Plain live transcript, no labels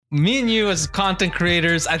me and you as content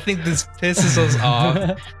creators, I think this pisses us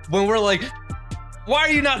off when we're like, why are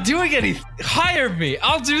you not doing anything? Hire me.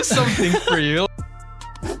 I'll do something for you.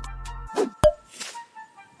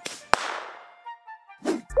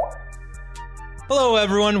 Hello,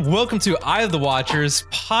 everyone. Welcome to Eye of the Watchers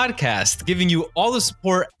podcast, giving you all the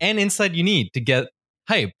support and insight you need to get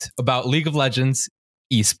hyped about League of Legends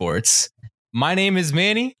esports. My name is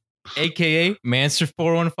Manny, aka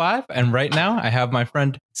Manster415, and right now I have my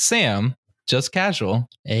friend Sam, just casual.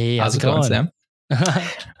 Hey, how's it going, Sam?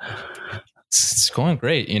 It's going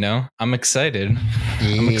great, you know. I'm excited.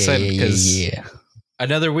 I'm excited because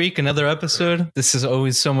another week, another episode. This is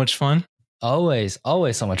always so much fun. Always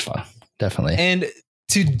so much fun. Definitely. And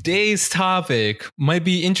today's topic might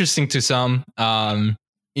be interesting to some.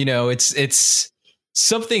 You know, it's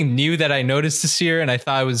something new that I noticed this year, and I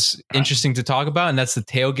thought it was interesting to talk about, and that's the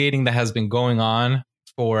tailgating that has been going on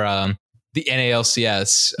for the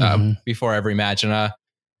NALCS before every match. And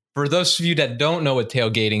for those of you that don't know what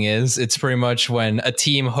tailgating is, it's pretty much when a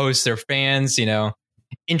team hosts their fans. You know,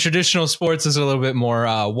 in traditional sports, is a little bit more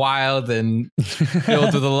wild and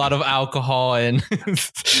filled with a lot of alcohol and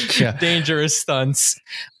dangerous stunts.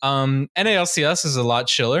 NALCS is a lot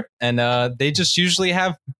chiller, and they just usually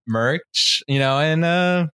have merch, you know,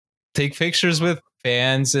 and take pictures with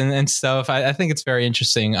fans and stuff. I think it's very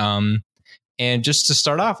interesting. And just to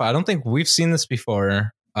start off, I don't think we've seen this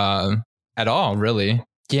before at all, really.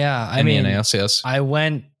 Yeah, I mean, NALCS. I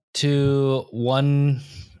went to one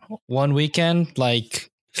weekend like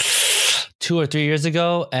 2 or 3 years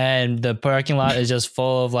ago, and the parking lot is just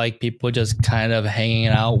full of like people just kind of hanging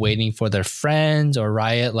out, waiting for their friends, or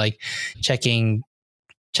Riot like checking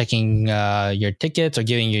your tickets or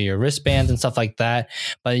giving you your wristbands and stuff like that.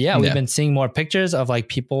 But yeah, we've been seeing more pictures of like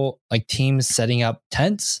people, like teams setting up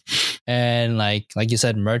tents and like you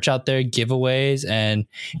said, merch out there, giveaways and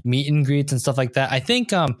meet and greets and stuff like that. I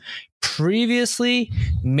think previously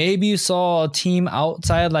maybe you saw a team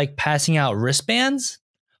outside like passing out wristbands,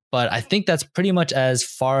 but I think that's pretty much as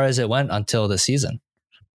far as it went until the season.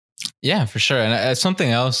 Yeah, for sure. And something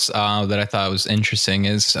else that I thought was interesting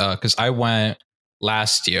is because I went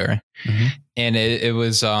last year, and it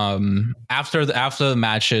was after the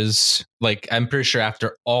matches, like I'm pretty sure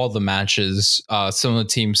after all the matches, some of the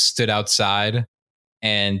teams stood outside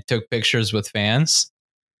and took pictures with fans.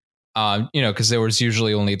 You know, because there was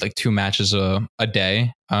usually only like 2 matches a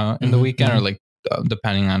day in the weekend, or like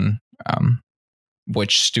depending on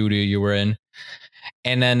which studio you were in.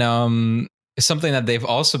 And then something that they've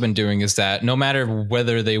also been doing is that no matter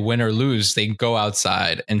whether they win or lose, they go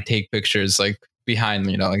outside and take pictures like behind,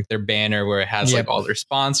 you know, like their banner where it has like all their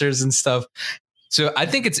sponsors and stuff. So I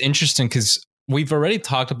think it's interesting because we've already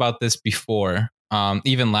talked about this before.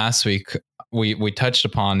 Even last week we touched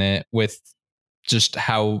upon it with just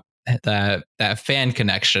how that fan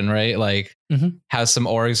connection, right? Like how some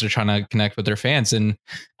orgs are trying to connect with their fans. And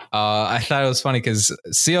I thought it was funny because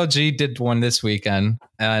CLG did one this weekend,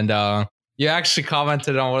 and you actually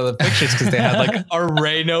commented on one of the pictures because they had like a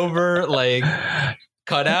Reignover like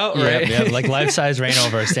cutout, right? Yeah, like life-size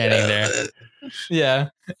Reignover standing there. Yeah.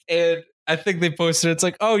 And I think they posted, it's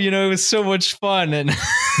like, oh, you know, it was so much fun. And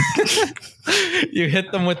you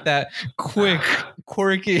hit them with that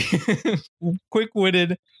quirky,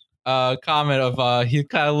 quick-witted comment of he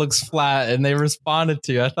kind of looks flat, and they responded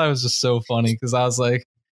to you. I thought it was just so funny because I was like,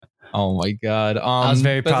 oh my god! I was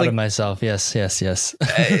very proud of myself. Yes.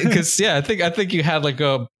 Because I think you had like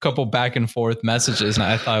a couple back and forth messages, and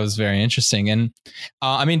I thought it was very interesting. And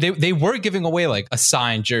I mean, they were giving away like a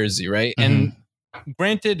signed jersey, right? And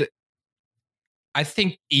granted, I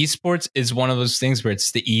think esports is one of those things where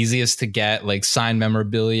it's the easiest to get like signed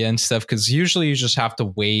memorabilia and stuff, because usually you just have to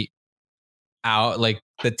wait out like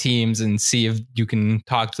the teams and see if you can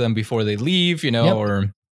talk to them before they leave, you know,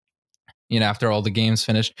 or you know, after all the games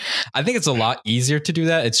finish. I think it's a lot easier to do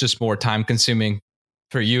that. It's just more time consuming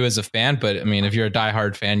for you as a fan. But I mean, if you're a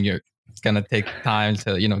diehard fan, you're going to take time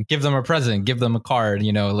to, you know, give them a present, give them a card,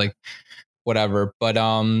 you know, like whatever. But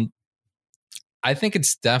I think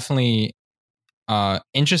it's definitely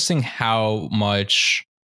interesting how much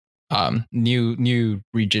new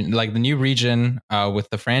region, like the new region with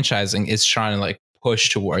the franchising is trying to like push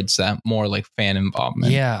towards that more like fan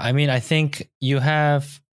involvement. Yeah. I mean, I think you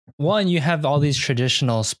have all these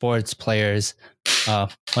traditional sports players.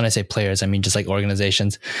 When I say players, I mean just like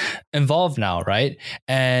organizations involved now, right?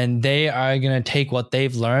 And they are going to take what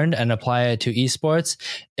they've learned and apply it to esports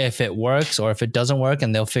if it works or if it doesn't work,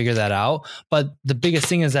 and they'll figure that out. But the biggest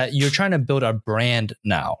thing is that you're trying to build a brand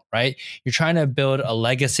now, right? You're trying to build a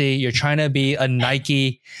legacy. You're trying to be a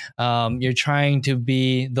Nike. You're trying to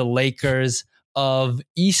be the Lakers of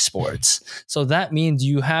esports. So that means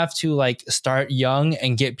you have to like start young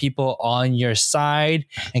and get people on your side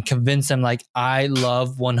and convince them like, I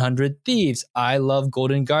love 100 Thieves. I love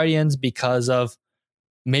Golden Guardians because of,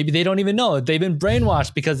 maybe they don't even know. They've been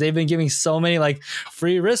brainwashed because they've been giving so many like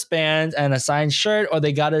free wristbands and a signed shirt, or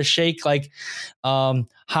they got to shake like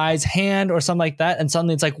Hyde's hand or something like that. And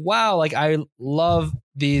suddenly it's like, wow, like I love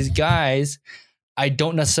these guys. I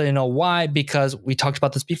don't necessarily know why, because we talked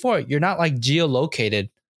about this before. You're not like geolocated.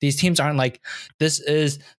 These teams aren't like, this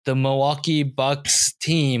is the Milwaukee Bucks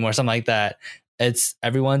team or something like that. It's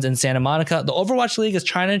everyone's in Santa Monica. The Overwatch League is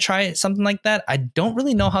trying to try something like that. I don't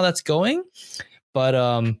really know how that's going,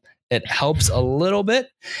 but it helps a little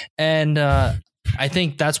bit. And I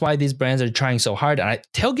think that's why these brands are trying so hard. And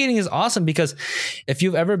tailgating is awesome because if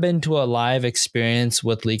you've ever been to a live experience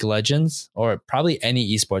with League of Legends or probably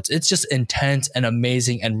any esports, it's just intense and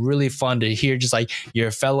amazing and really fun to hear just like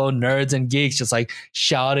your fellow nerds and geeks just like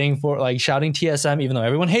shouting TSM, even though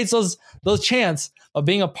everyone hates those chants. Of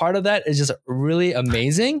being a part of that is just really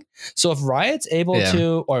amazing. So if Riot's able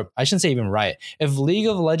to, or I shouldn't say even Riot, if League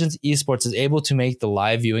of Legends esports is able to make the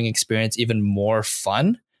live viewing experience even more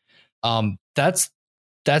fun, that's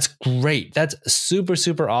great. That's super,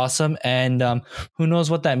 super awesome. And who knows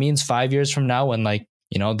what that means 5 years from now when like,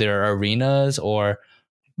 you know, there are arenas or,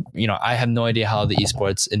 you know, I have no idea how the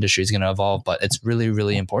esports industry is going to evolve, but it's really,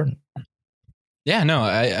 really important. Yeah, no,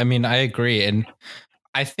 I mean, I agree. And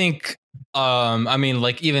I think, I mean,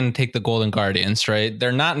 like even take the Golden Guardians, right?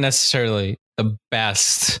 They're not necessarily the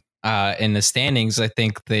best in the standings. I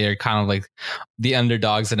think they are kind of like the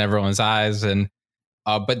underdogs in everyone's eyes. And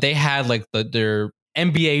but they had like their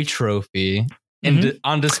NBA trophy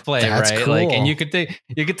on display, that's right? Cool. Like, and you could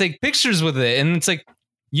take pictures with it, and it's like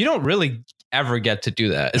you don't really ever get to do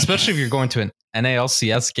that, especially if you're going to an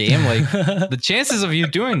NALCS game. Like the chances of you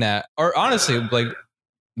doing that are honestly like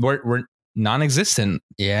were non-existent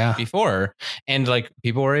before, and like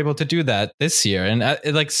people were able to do that this year, and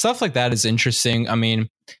like stuff like that is interesting. I mean,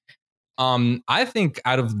 I think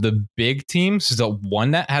out of the big teams, the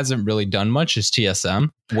one that hasn't really done much is TSM,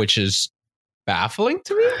 which is baffling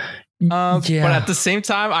to me. But at the same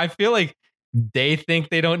time, I feel like they think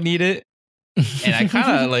they don't need it, and I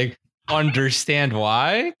kind of like understand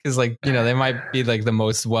why, because like, you know, they might be like the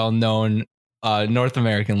most well-known North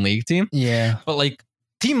American League team, but like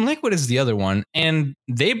Team Liquid is the other one, and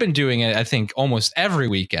they've been doing it, I think, almost every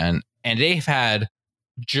weekend, and they've had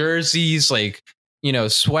jerseys, like, you know,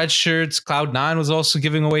 sweatshirts. Cloud9 was also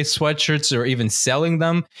giving away sweatshirts or even selling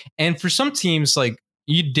them. And for some teams, like,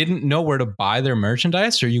 you didn't know where to buy their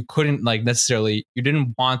merchandise, or you couldn't like necessarily, you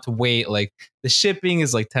didn't want to wait. Like the shipping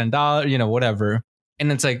is like $10, you know, whatever.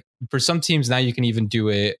 And it's like for some teams now you can even do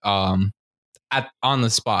it on the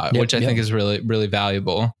spot, which I think is really, really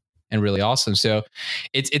valuable and really awesome. So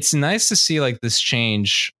it's nice to see like this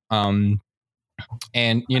change. And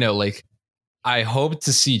you know, like I hope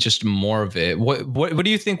to see just more of it. What do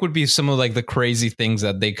you think would be some of like the crazy things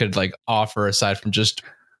that they could like offer aside from just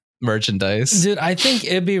merchandise? Dude, I think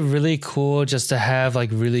it'd be really cool just to have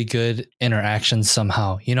like really good interactions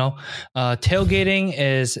somehow, you know. Tailgating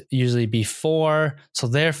is usually before, so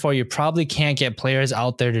therefore you probably can't get players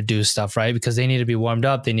out there to do stuff, right? Because they need to be warmed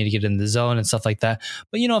up, they need to get in the zone and stuff like that.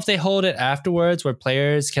 But you know, if they hold it afterwards where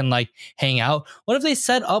players can like hang out, what if they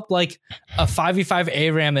set up like a 5v5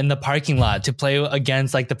 ARAM in the parking lot to play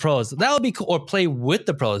against like the pros? That would be cool. Or play with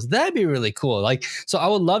the pros. That'd be really cool. Like, so I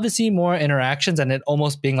would love to see more interactions and it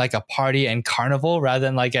almost being like a party and carnival rather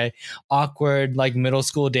than like a awkward like middle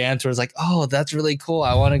school dance where it's like, oh, that's really cool,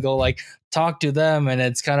 I want to go like talk to them, and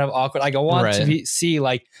it's kind of awkward. Like I want to see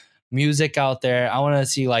like music out there. I want to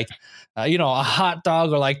see like you know, a hot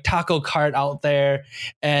dog or like taco cart out there,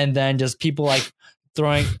 and then just people like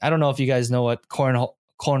throwing, I don't know if you guys know what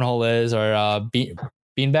cornhole is, or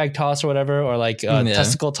beanbag toss or whatever, or like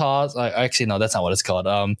testicle toss. Actually, no, that's not what it's called.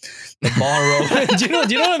 The ball rope. do you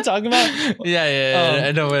know what I'm talking about? Yeah.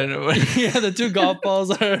 I know what. Yeah, the two golf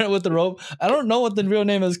balls are with the rope. I don't know what the real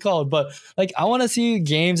name is called, but like I want to see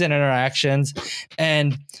games and interactions.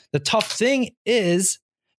 And the tough thing is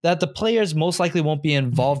that the players most likely won't be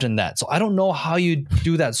involved in that. So I don't know how you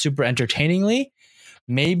do that super entertainingly.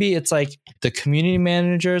 Maybe it's like the community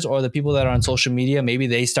managers or the people that are on social media. Maybe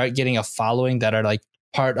they start getting a following that are like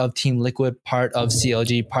part of Team Liquid, part of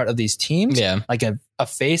CLG, part of these teams, like a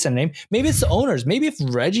face and name. Maybe it's the owners. Maybe if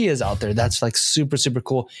Reggie is out there, that's like super, super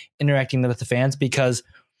cool interacting with the fans, because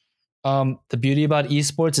the beauty about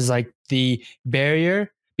esports is like the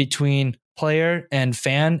barrier between player and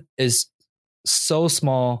fan is so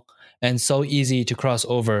small and so easy to cross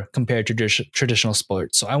over compared to traditional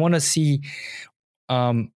sports. So I want to see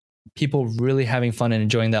people really having fun and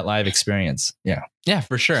enjoying that live experience. Yeah,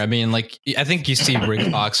 for sure. I mean, like, I think you see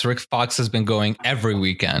Rick Fox. Rick Fox has been going every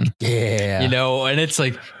weekend. Yeah. You know, and it's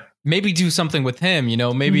like, maybe do something with him, you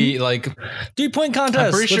know, maybe like 3-point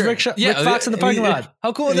contest with sure. Rick Fox in the parking lot.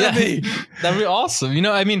 How cool would that be? That'd be awesome. You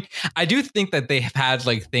know, I mean, I do think that they have had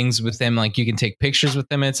like things with him, like you can take pictures with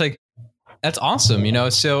them. And it's like, that's awesome, you know?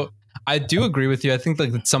 So I do agree with you. I think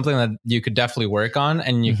like it's something that you could definitely work on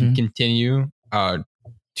and you can continue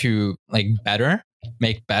to like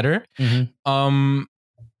make better. And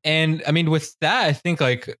I mean, with that, I think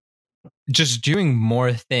like just doing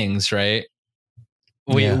more things, right?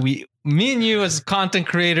 Me and you as content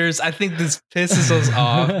creators, I think this pisses us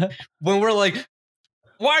off when we're like,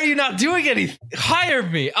 why are you not doing anything? Hire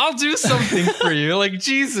me. I'll do something for you. Like,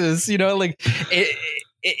 Jesus, you know, like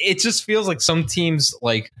it just feels like some teams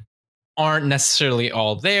like aren't necessarily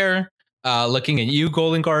all there. Looking at you,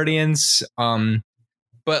 Golden Guardians.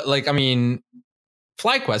 But like, I mean,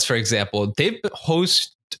 FlyQuest, for example, they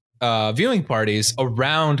host viewing parties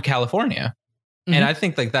around California. And I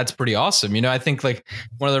think like that's pretty awesome. You know, I think like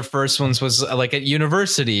one of their first ones was like at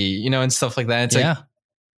university, you know, and stuff like that. It's like,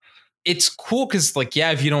 it's cool because like,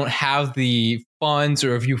 yeah, if you don't have the funds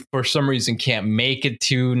or if you for some reason can't make it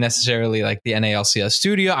to necessarily like the NALCS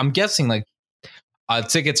studio, I'm guessing like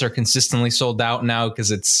tickets are consistently sold out now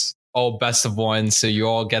because it's all best of one. So you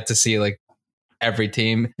all get to see like every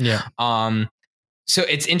team. Yeah. So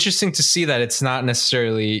it's interesting to see that it's not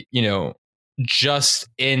necessarily, you know, just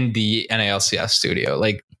in the NALCS studio.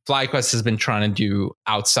 Like FlyQuest has been trying to do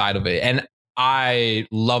outside of it. And I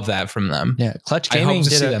love that from them. Yeah. Clutch Gaming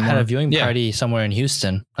had a viewing party somewhere in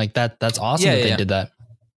Houston. Like that's awesome that they did that.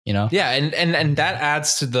 You know? Yeah. And that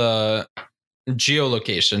adds to the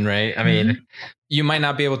geolocation, right? I mean, you might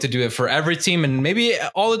not be able to do it for every team, and maybe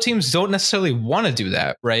all the teams don't necessarily want to do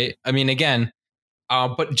that, right? I mean, again,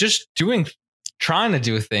 but just trying to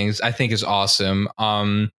do things, I think is awesome.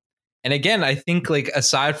 And again, I think like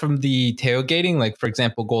aside from the tailgating, like for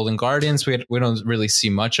example, Golden Guardians, we don't really see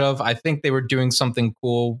much of. I think they were doing something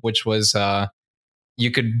cool, which was you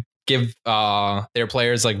could give their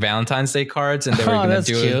players like Valentine's Day cards, and they were going to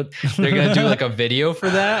do they're going to do like a video for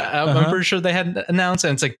that. I'm pretty sure they had announced,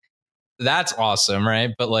 and it's like that's awesome, right?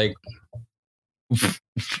 But like,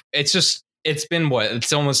 it's been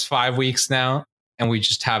it's almost 5 weeks now, and we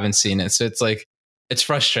just haven't seen it. So it's like it's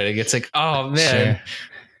frustrating. It's like, oh man. Sure.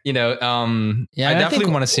 You know, I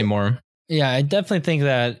definitely want to see more. Yeah, I definitely think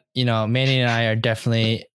that, you know, Manny and I are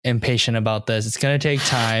definitely impatient about this. It's going to take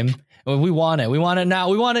time. We want it. We want it now.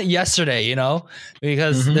 We want it yesterday, you know,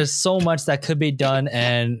 because there's so much that could be done.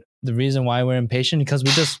 And the reason why we're impatient because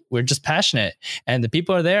we're just passionate, and the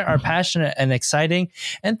people are passionate and exciting.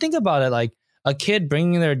 And think about it, like a kid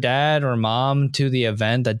bringing their dad or mom to the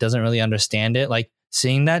event that doesn't really understand it, like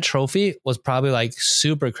seeing that trophy was probably like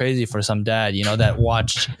super crazy for some dad, you know, that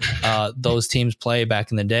watched those teams play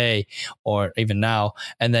back in the day or even now.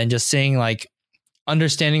 And then just seeing like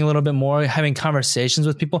understanding a little bit more, having conversations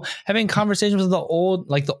with people, having conversations with the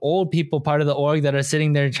old people part of the org that are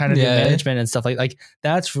sitting there trying to do management and stuff like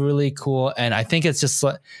that's really cool. And I think it's just,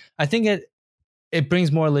 I think it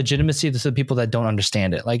brings more legitimacy to the people that don't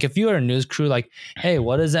understand it. Like if you are a news crew, like, hey,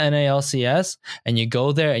 what is the NALCS? And you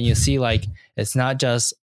go there and you see like, it's not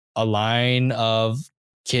just a line of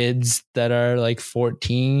kids that are like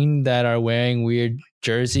 14 that are wearing weird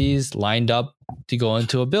jerseys lined up to go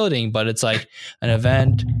into a building, but it's like an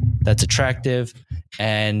event that's attractive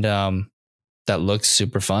and that looks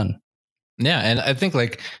super fun. Yeah. And I think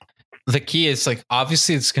like the key is like,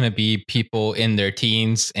 obviously it's going to be people in their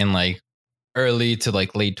teens and like early to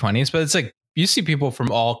like late 20s, but it's like you see people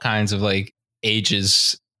from all kinds of like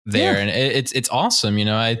ages there, and it's awesome. You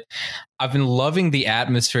know, I've been loving the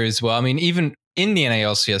atmosphere as well. I mean, even in the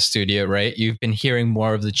NALCS studio, right? You've been hearing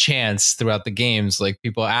more of the chants throughout the games. Like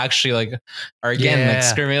people actually like are again like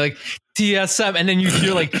screaming like TSM, and then you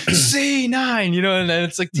hear like C9, you know, and then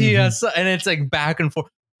it's like TSM, and it's like back and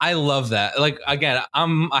forth. I love that. Like again,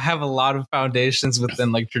 I have a lot of foundations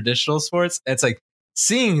within like traditional sports. It's like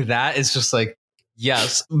seeing that is just like,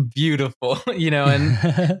 yes, beautiful, you know,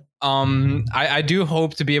 and I do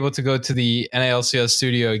hope to be able to go to the NALCS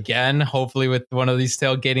studio again, hopefully with one of these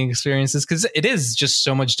tailgating experiences, because it is just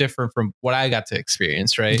so much different from what I got to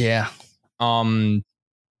experience, right? Yeah. Again,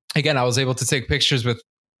 I was able to take pictures with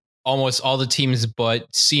almost all the teams but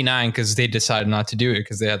C9 because they decided not to do it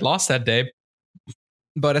because they had lost that day.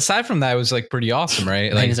 But aside from that, it was like pretty awesome,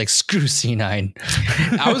 right? Like, he's like, screw C9.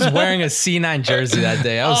 I was wearing a C9 jersey that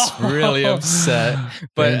day. I was really upset.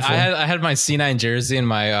 But I had my C9 jersey and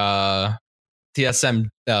my TSM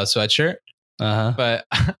sweatshirt. But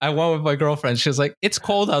I went with my girlfriend. She was like, "It's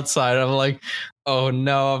cold outside." I'm like, "Oh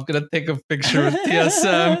no, I'm gonna take a picture with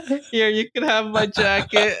TSM. Here, you can have my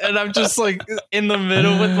jacket." And I'm just like in the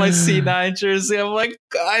middle with my C9 jersey. I'm like,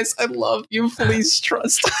 "Guys, I love you. Please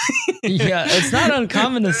trust me." Yeah, it's not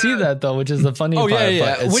uncommon to see that though, which is the funny part.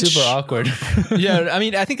 Yeah. But it's super awkward. Yeah, I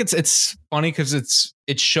mean, I think it's funny because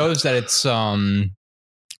it shows that it's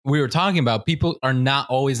we were talking about, people are not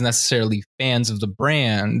always necessarily fans of the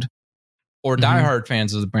brand or diehard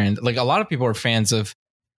fans of the brand. Like a lot of people are fans of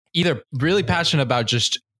either really passionate about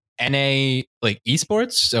just NA like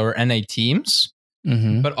esports or NA teams,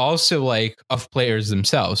 but also like of players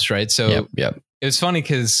themselves, right? So it was funny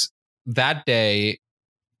because that day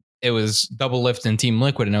it was Double Lift and Team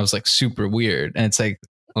Liquid, and I was like super weird. And it's like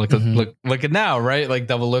look at now, right? Like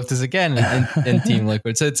Double Lift is again in Team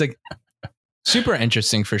Liquid, so it's like super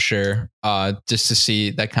interesting for sure. Just to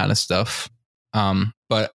see that kind of stuff.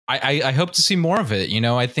 But I hope to see more of it. You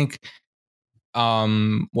know, I think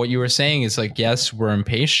what you were saying is like, yes, we're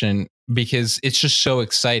impatient because it's just so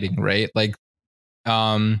exciting, right? Like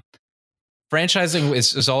franchising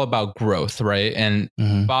is all about growth, right? And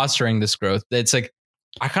fostering this growth. It's like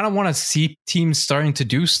I kind of want to see teams starting to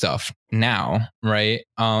do stuff now, right?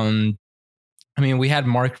 I mean, we had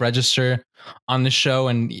Mark Register on the show,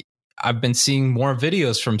 and I've been seeing more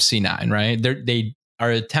videos from C9, right? They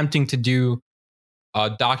are attempting to do a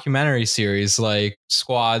documentary series like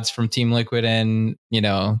squads from Team Liquid and, you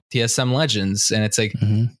know, TSM Legends. And it's like,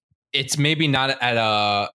 it's maybe not at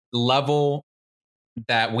a level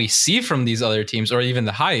that we see from these other teams or even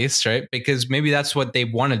the Heist, right? Because maybe that's what they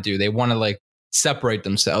want to do. They want to like separate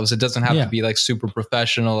themselves. It doesn't have to be like super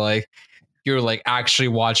professional. Like you're like actually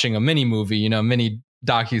watching a mini movie, you know, mini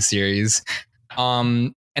docuseries.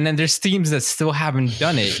 And then there's teams that still haven't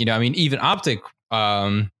done it. You know, I mean, even Optic,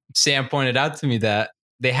 Sam pointed out to me that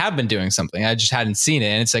they have been doing something. I just hadn't seen it.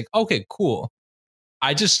 And it's like, okay, cool.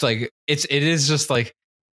 I just like, it is just like,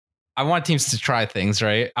 I want teams to try things,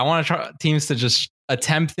 right? I want to try teams to just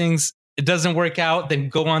attempt things. It doesn't work out, then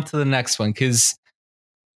go on to the next one. Cause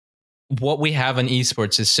what we have in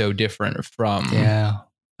esports is so different from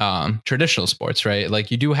traditional sports, right?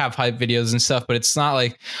 Like you do have hype videos and stuff, but it's not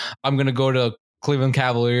like I'm going to go to Cleveland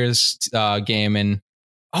Cavaliers game and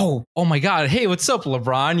oh my God, hey, what's up,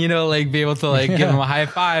 LeBron? You know, like be able to like give him a high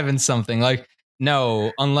five and something. Like,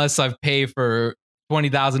 no, unless I've paid for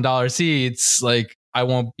 $20,000 seats, like I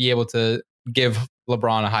won't be able to give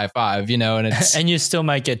LeBron a high five, you know, and it's and you still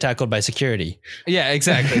might get tackled by security. Yeah,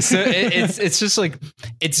 exactly. So it's just like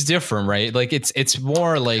it's different, right? Like it's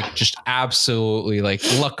more like just absolutely like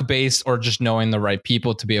luck based or just knowing the right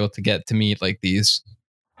people to be able to get to meet like these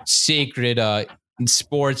sacred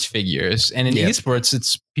sports figures. And in esports,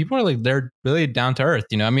 it's people are like they're really down to earth,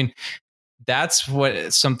 you know. I mean, that's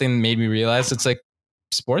what something made me realize. It's like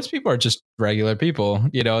sports people are just regular people,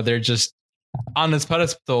 you know. They're just on this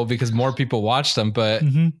pedestal because more people watch them, but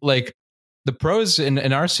like the pros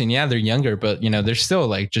in our scene, yeah, they're younger, but you know, they're still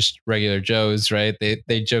like just regular Joes, right?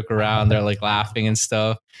 They joke around, they're like laughing and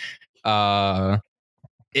stuff.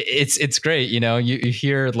 It's great, you know. You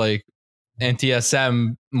hear like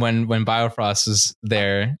NTSM when Biofrost was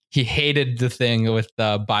there, he hated the thing with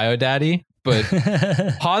Bio Daddy, but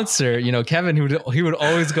Poncer, you know, Kevin, he would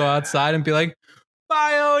always go outside and be like,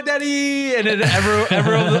 Bio Daddy, and then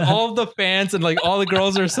everyone, all of the fans and like all the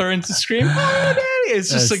girls are starting to scream, Bio Daddy. It's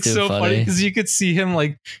just That's like so funny because you could see him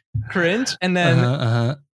like cringe. And then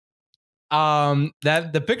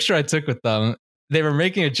that the picture I took with them, they were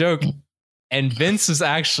making a joke, and Vince was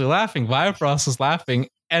actually laughing. Biofrost was laughing,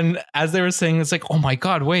 and as they were saying, it's like, oh my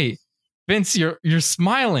God, wait, Vince, you're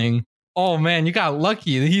smiling. Oh man, you got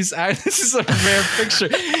lucky. This is a rare picture.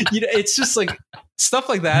 You know, it's just like stuff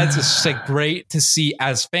like that. It's just like great to see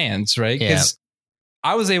as fans, right? Because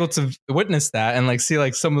I was able to witness that and like see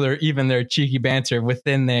like some of their cheeky banter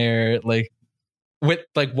within their like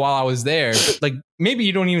while I was there. But like maybe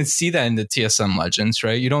you don't even see that in the TSM Legends,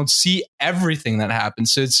 right? You don't see everything that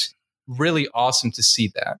happens. So it's really awesome to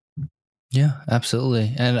see that. Yeah,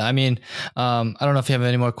 absolutely. And I mean, I don't know if you have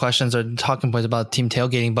any more questions or talking points about team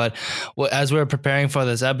tailgating, but as we were preparing for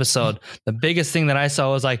this episode, the biggest thing that I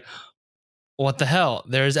saw was like, what the hell?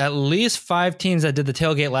 There's at least 5 teams that did the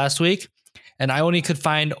tailgate last week, and I only could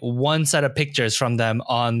find one set of pictures from them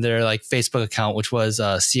on their like Facebook account, which was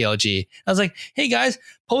CLG. I was like, hey guys,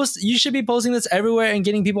 you should be posting this everywhere and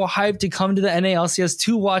getting people hyped to come to the NALCS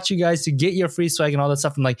to watch you guys, to get your free swag and all that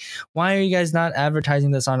stuff. I'm like, why are you guys not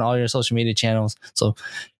advertising this on all your social media channels? So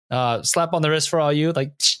slap on the wrist for all you,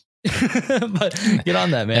 like, but get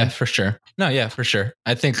on that, man. Yeah, for sure. No, yeah, for sure.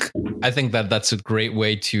 I think that's a great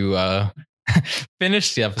way to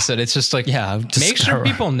finish the episode. It's just like, Yeah, make sure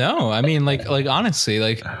people know. I mean, like honestly,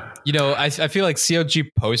 like, you know, I feel like COG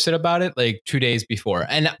posted about it like 2 days before.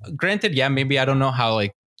 And granted, yeah, maybe I don't know how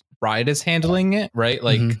like Riot is handling it, right?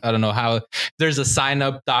 Like, I don't know how there's a sign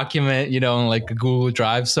up document, you know, in like a Google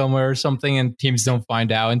Drive somewhere or something, and teams don't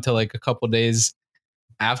find out until like a couple days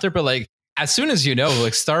after. But like, as soon as you know,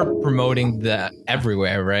 like, start promoting that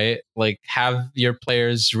everywhere, right? Like, have your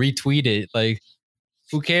players retweet it. Like,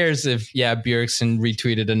 who cares if, Bjergsen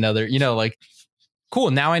retweeted another, you know, like,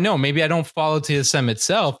 cool. Now I know. Maybe I don't follow TSM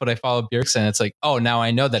itself, but I follow Bjergsen. It's like, oh, now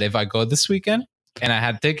I know that if I go this weekend and I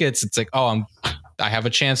had tickets, it's like, oh, I have a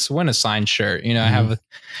chance to win a signed shirt. You know, I have a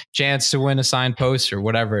chance to win a signed poster,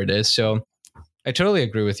 whatever it is. So I totally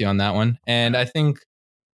agree with you on that one. And I think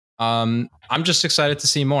I'm just excited to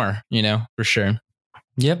see more, you know, for sure.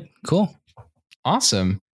 Yep. Cool.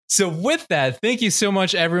 Awesome. So with that, thank you so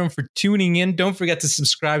much, everyone, for tuning in. Don't forget to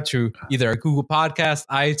subscribe to either our Google Podcast,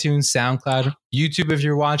 iTunes, SoundCloud, YouTube if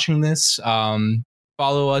you're watching this.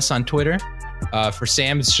 Follow us on Twitter. For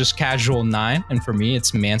Sam, it's just Casual9. And for me,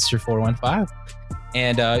 it's Manster415.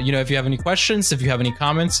 And, you know, if you have any questions, if you have any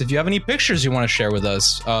comments, if you have any pictures you want to share with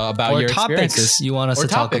us about your experiences. You want us to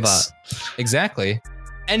talk about. Exactly.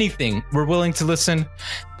 Anything. We're willing to listen.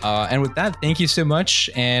 And with that, thank you so much.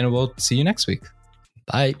 And we'll see you next week.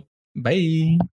 Bye. Bye.